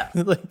 Yeah.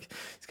 Like,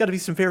 it's got to be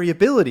some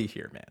variability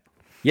here, man.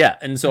 Yeah.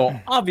 And so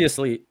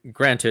obviously,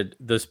 granted,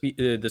 the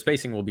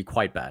spacing will be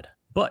quite bad.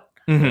 But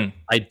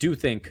I do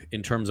think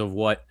in terms of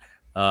what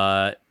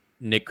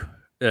in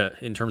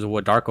terms of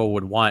what Darko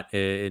would want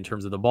in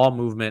terms of the ball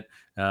movement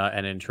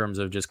and in terms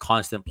of just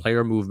constant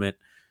player movement,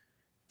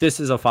 this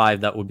is a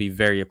 5 that would be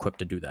very equipped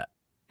to do that.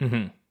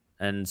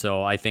 And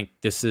so I think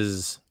this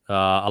is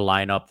a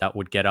lineup that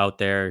would get out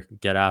there,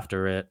 get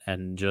after it,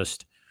 and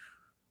just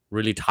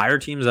really tire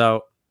teams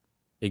out,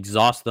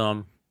 exhaust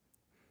them,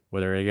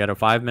 whether they get a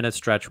 5-minute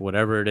stretch,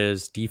 whatever it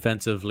is,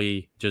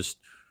 defensively, just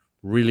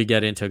really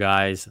get into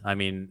guys. I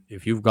mean,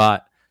 if you've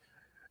got,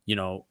 you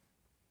know,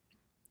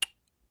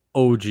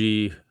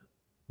 OG,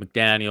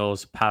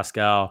 McDaniels,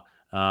 Pascal,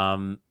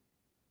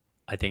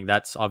 I think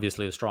that's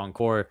obviously a strong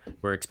core.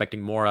 We're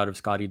expecting more out of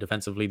Scotty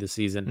defensively this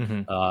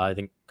season. I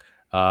think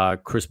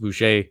Chris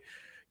Boucher,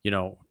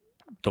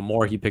 the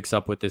more he picks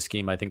up with this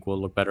scheme, I think will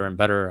look better and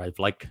better. I've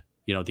liked,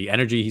 the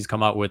energy he's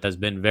come out with has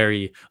been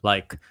very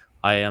like,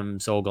 I am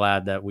so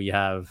glad that we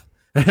have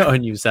a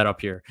new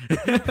setup here.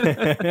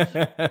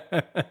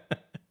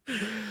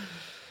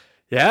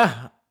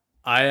 Yeah,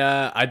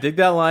 I dig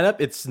that lineup.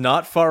 It's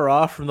not far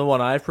off from the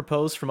one I've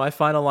proposed for my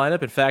final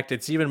lineup. In fact,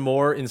 it's even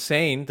more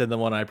insane than the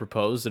one I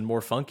proposed and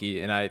more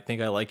funky. And I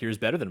think I like yours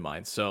better than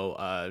mine.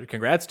 So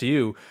congrats to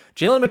you,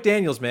 Jalen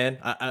McDaniels, man.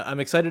 I'm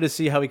excited to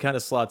see how he kind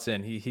of slots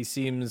in. He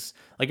seems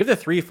like if the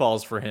 3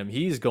 falls for him,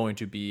 he's going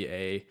to be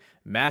a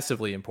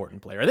massively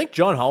important player. I think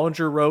John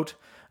Hollinger wrote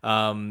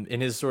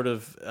in his sort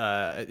of,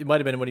 it might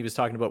have been when he was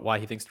talking about why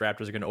he thinks the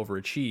Raptors are going to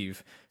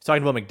overachieve. He's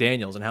talking about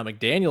McDaniels and how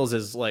McDaniels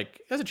is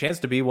like, has a chance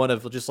to be one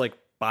of just like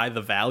by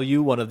the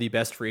value, one of the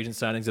best free agent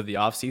signings of the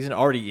offseason.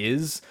 Already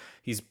is.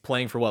 He's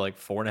playing for what, like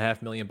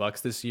 $4.5 million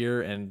this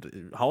year.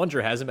 And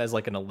Hollinger has him as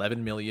like an $11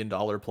 million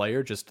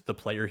player, just the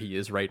player he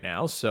is right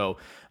now. So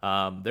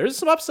there's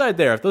some upside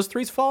there. If those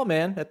 3s fall,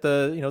 man, at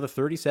the, the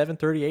 37,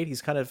 38,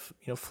 he's kind of,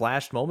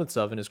 flashed moments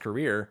of in his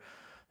career.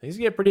 Things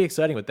get pretty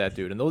exciting with that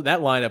dude. And that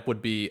lineup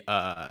would be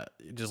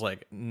just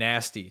like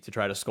nasty to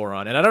try to score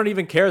on. And I don't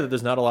even care that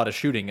there's not a lot of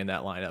shooting in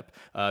that lineup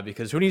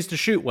because who needs to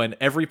shoot when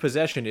every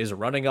possession is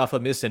running off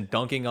a miss and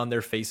dunking on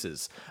their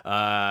faces?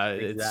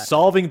 Exactly. It's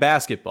solving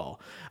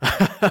basketball.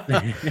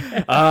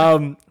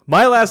 My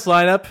last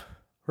lineup,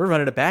 we're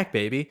running it back,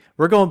 baby.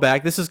 We're going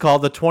back. This is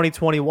called the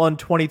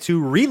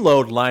 2021-22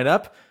 Reload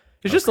lineup.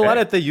 It's just a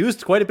lineup they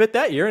used quite a bit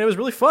that year, and it was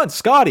really fun.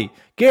 Scotty,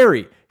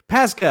 Gary,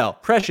 Pascal,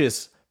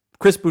 Precious,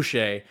 Chris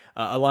Boucher,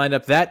 a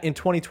lineup that in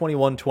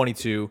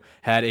 2021-22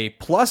 had a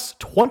plus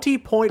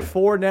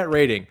 20.4 net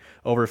rating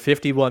over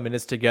 51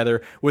 minutes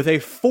together with a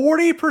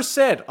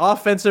 40%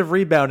 offensive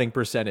rebounding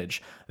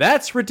percentage.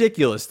 That's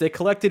ridiculous. They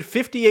collected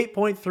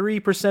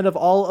 58.3% of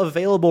all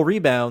available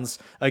rebounds.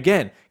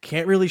 Again,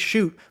 can't really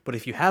shoot, but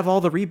if you have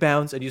all the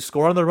rebounds and you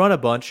score on the run a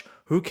bunch,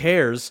 who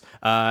cares?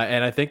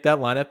 And I think that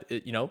lineup,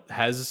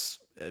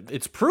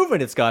 it's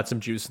proven it's got some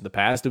juice in the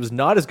past. It was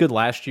not as good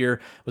last year.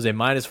 It was a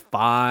minus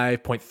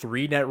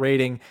 5.3 net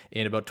rating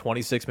in about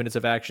 26 minutes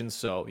of action.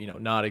 So,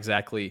 not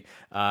exactly,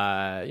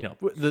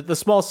 the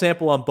small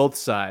sample on both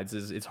sides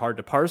it's hard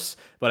to parse,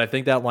 but I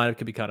think that lineup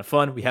could be kind of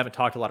fun. We haven't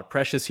talked a lot of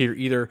Precious here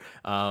either.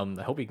 I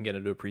hope we can get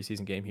into a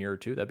preseason game here or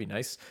two. That'd be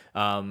nice.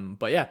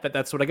 But yeah,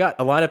 that's what I got.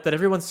 A lineup that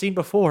everyone's seen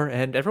before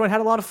and everyone had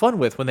a lot of fun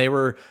with when they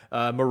were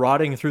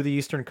marauding through the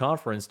Eastern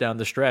Conference down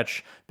the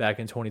stretch back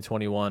in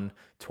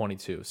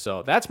 2021-22.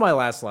 So that's my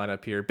last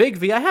lineup here. Big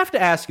V, I have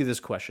to ask you this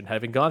question,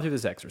 having gone through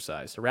this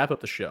exercise to wrap up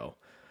the show.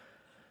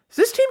 Is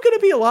this team going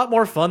to be a lot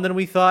more fun than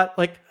we thought?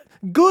 Like,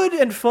 good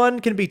and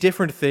fun can be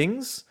different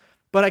things,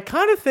 but I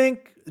kind of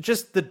think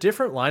just the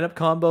different lineup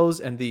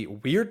combos and the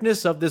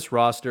weirdness of this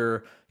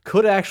roster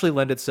could actually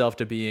lend itself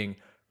to being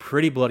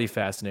pretty bloody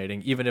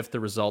fascinating, even if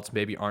the results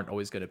maybe aren't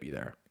always going to be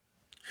there.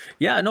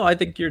 Yeah, no, I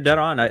think you're dead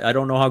on. I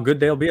don't know how good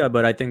they'll be,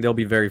 but I think they'll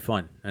be very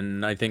fun.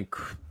 And I think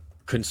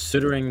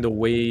considering the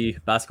way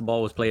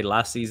basketball was played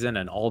last season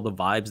and all the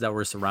vibes that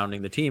were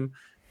surrounding the team,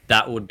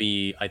 that would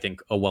be, I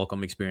think, a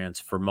welcome experience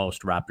for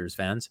most Raptors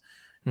fans.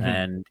 Mm-hmm.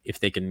 And if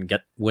they can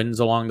get wins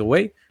along the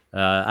way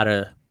at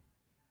a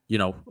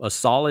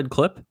solid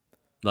clip,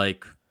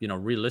 like,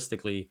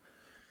 realistically,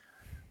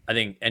 I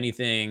think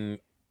anything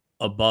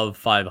above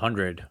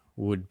 500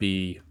 would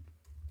be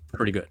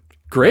pretty good.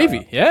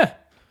 Gravy, yeah.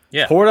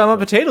 Pour it on my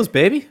potatoes,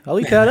 baby. I'll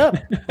eat that up.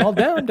 All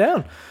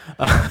down.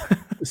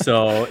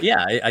 So,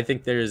 yeah, I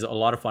think there's a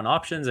lot of fun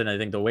options. And I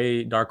think the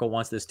way Darko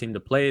wants this team to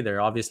play,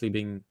 they're obviously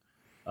being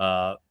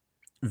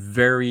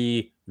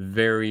very,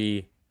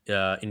 very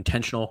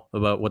intentional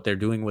about what they're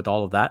doing with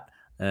all of that.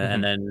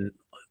 And then,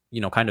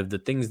 kind of the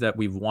things that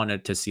we've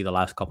wanted to see the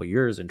last couple of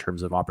years in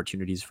terms of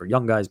opportunities for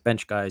young guys,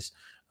 bench guys,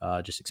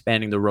 just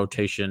expanding the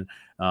rotation,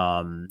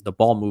 the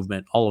ball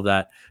movement, all of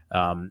that.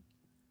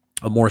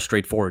 A more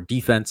straightforward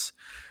defense.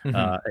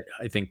 I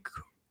think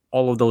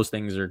all of those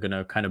things are going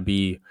to kind of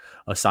be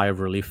a sigh of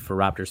relief for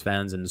Raptors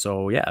fans. And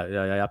so, yeah,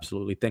 I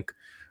absolutely think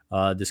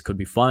this could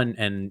be fun.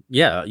 And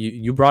yeah,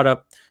 you brought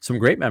up some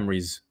great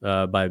memories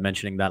by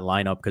mentioning that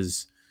lineup,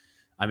 because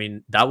I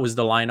mean, that was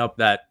the lineup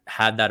that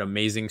had that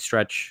amazing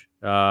stretch.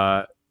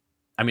 I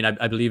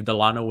believe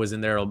Delano was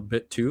in there a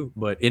bit too,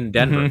 but in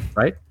Denver,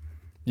 right?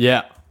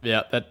 Yeah,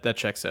 that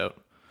checks out.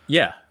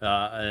 Yeah,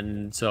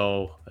 and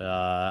so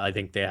I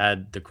think they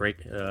had the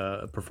great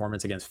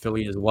performance against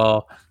Philly as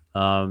well,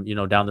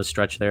 down the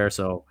stretch there.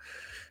 So,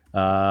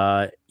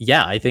 I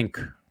think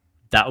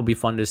that would be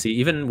fun to see.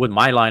 Even with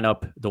my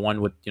lineup, the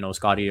one with,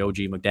 Scotty, OG,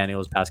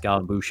 McDaniels, Pascal,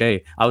 and Boucher,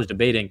 I was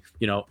debating,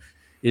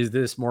 is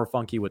this more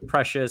funky with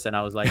Precious? And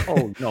I was like,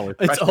 oh no,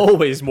 it's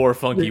always more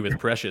funky with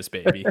Precious,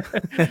 baby.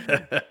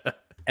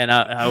 And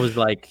I was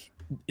like,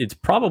 it's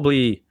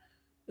probably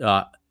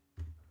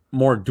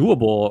more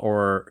doable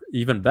or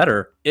even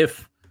better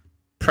if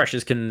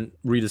Precious can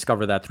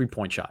rediscover that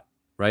 3-point shot,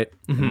 right?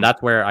 Mm-hmm. And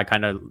that's where I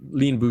kind of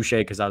lean Boucher,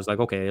 because I was like,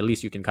 okay, at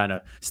least you can kind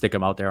of stick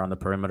him out there on the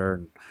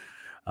perimeter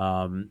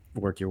and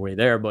work your way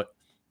there. But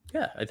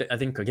yeah, I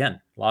think again,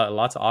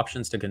 lots of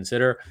options to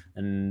consider.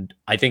 And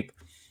I think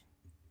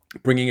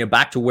bringing it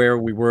back to where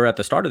we were at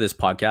the start of this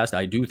podcast,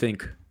 I do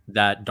think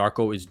that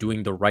Darko is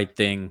doing the right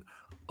thing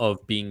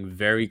of being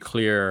very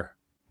clear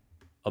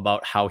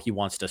about how he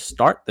wants to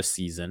start the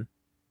season,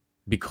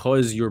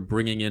 because you're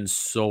bringing in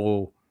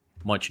so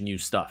much new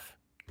stuff.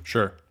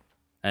 Sure.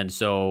 And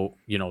so,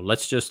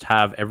 let's just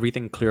have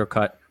everything clear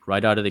cut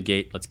right out of the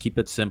gate. Let's keep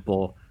it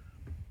simple.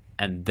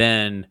 And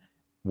then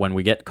when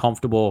we get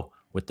comfortable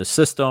with the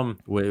system,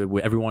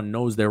 everyone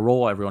knows their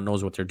role, everyone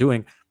knows what they're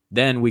doing,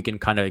 then we can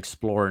kind of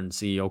explore and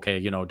see, okay,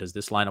 does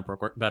this lineup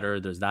work better?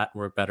 Does that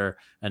work better?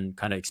 And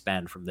kind of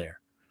expand from there.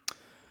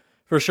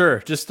 For sure.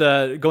 Just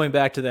going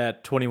back to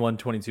that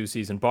 21-22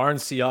 season,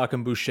 Barnes,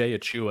 Siakam, Boucher,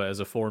 Achua as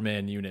a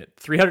 4-man unit.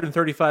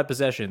 335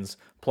 possessions,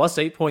 plus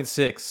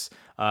 8.6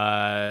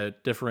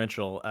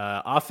 differential.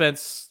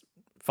 Offense,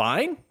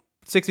 fine.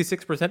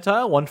 66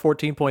 percentile,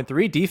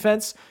 114.3.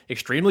 Defense,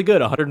 extremely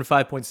good,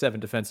 105.7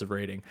 defensive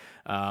rating.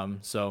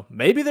 So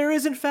maybe there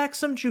is, in fact,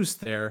 some juice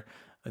there.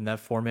 In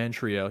that 4-man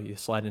trio, you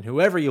slide in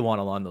whoever you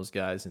want along those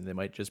guys, and they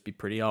might just be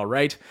pretty all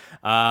right.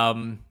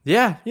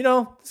 Yeah,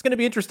 it's going to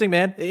be interesting,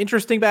 man.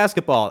 Interesting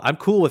basketball. I'm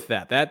cool with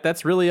that.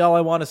 That's really all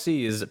I want to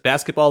see is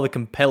basketball that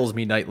compels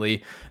me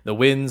nightly. The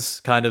wins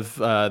kind of,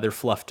 they're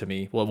fluff to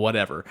me. Well,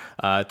 whatever.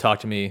 Talk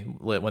to me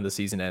when the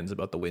season ends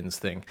about the wins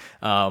thing.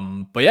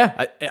 But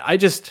yeah, I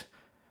just...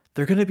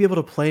 They're going to be able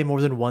to play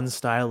more than one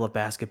style of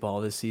basketball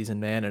this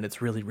season, man, and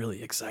it's really,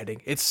 really exciting.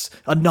 It's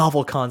a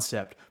novel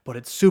concept, but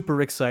it's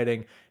super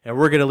exciting, and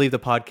we're going to leave the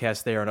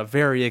podcast there on a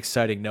very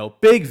exciting note.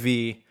 Big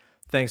V,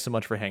 thanks so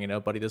much for hanging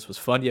out, buddy. This was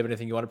fun. Do you have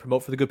anything you want to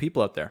promote for the good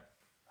people out there?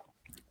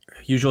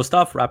 Usual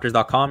stuff,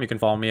 Raptors.com. You can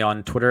follow me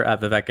on Twitter at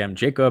Vivek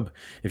Jacob.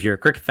 If you're a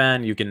cricket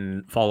fan, you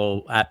can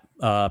follow at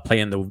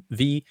Playing the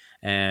V,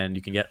 and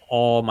you can get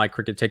all my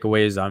cricket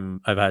takeaways.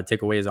 I've had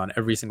takeaways on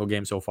every single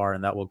game so far,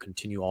 and that will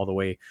continue all the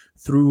way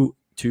through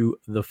to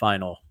the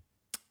final.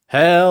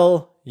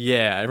 Hell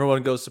yeah.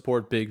 Everyone go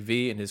support Big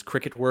V and his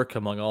cricket work,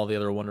 among all the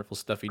other wonderful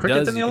stuff he does.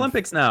 Cricket's in the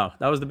Olympics now.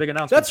 That was the big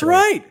announcement. That's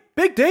right.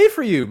 Big day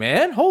for you,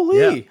 man.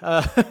 Holy.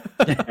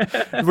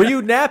 Yeah. Were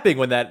you napping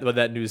when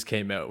that news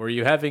came out? Were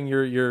you having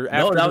your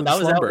afternoon that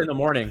was slumber? out in the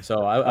morning,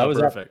 so I was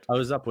perfect. I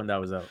was up when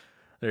that was out.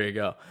 There you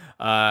go.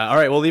 All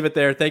right, we'll leave it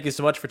there. Thank you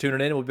so much for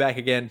tuning in. We'll be back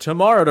again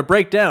tomorrow to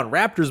break down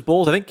Raptors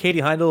Bulls. I think Katie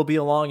Heindel will be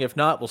along. If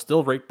not, we'll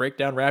still break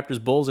down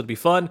Raptors Bulls. It'll be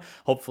fun.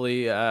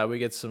 Hopefully, we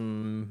get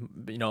some,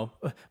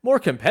 more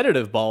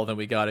competitive ball than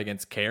we got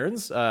against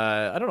Cairns.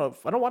 I don't know.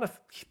 I don't want to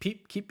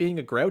keep being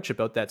a grouch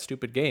about that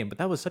stupid game, but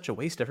that was such a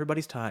waste of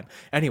everybody's time.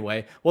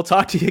 Anyway, we'll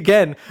talk to you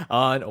again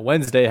on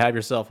Wednesday. Have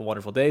yourself a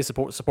wonderful day.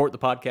 Support the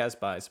podcast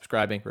by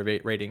subscribing,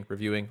 rating,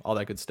 reviewing, all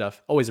that good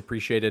stuff. Always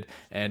appreciated.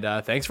 And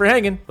thanks for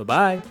hanging.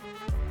 Bye-bye.